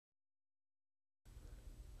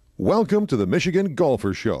Welcome to the Michigan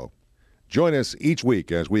Golfer Show. Join us each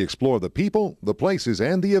week as we explore the people, the places,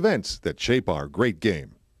 and the events that shape our great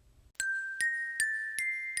game.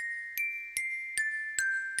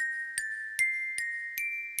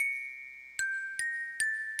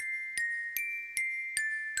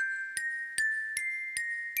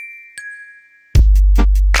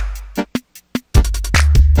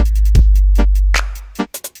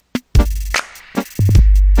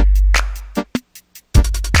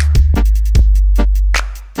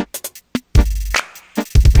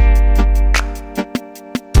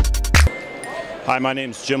 Hi, my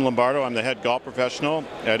name is Jim Lombardo. I'm the head golf professional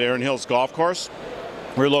at Erin Hills Golf Course.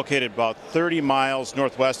 We're located about 30 miles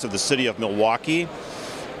northwest of the city of Milwaukee,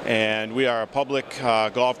 and we are a public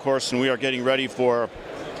golf course, and we are getting ready for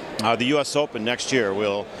the U.S. Open next year.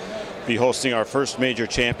 We'll be hosting our first major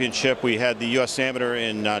championship. We had the U.S. Amateur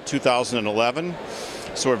in 2011,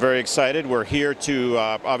 so we're very excited. We're here to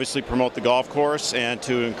obviously promote the golf course and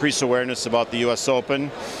to increase awareness about the U.S.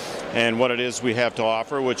 Open and what it is we have to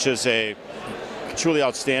offer, which is a truly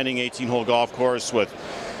outstanding 18-hole golf course with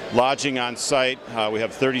lodging on site. We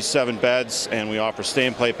have 37 beds, and we offer stay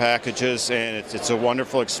and play packages, and it's a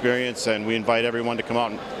wonderful experience, and we invite everyone to come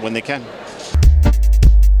out when they can.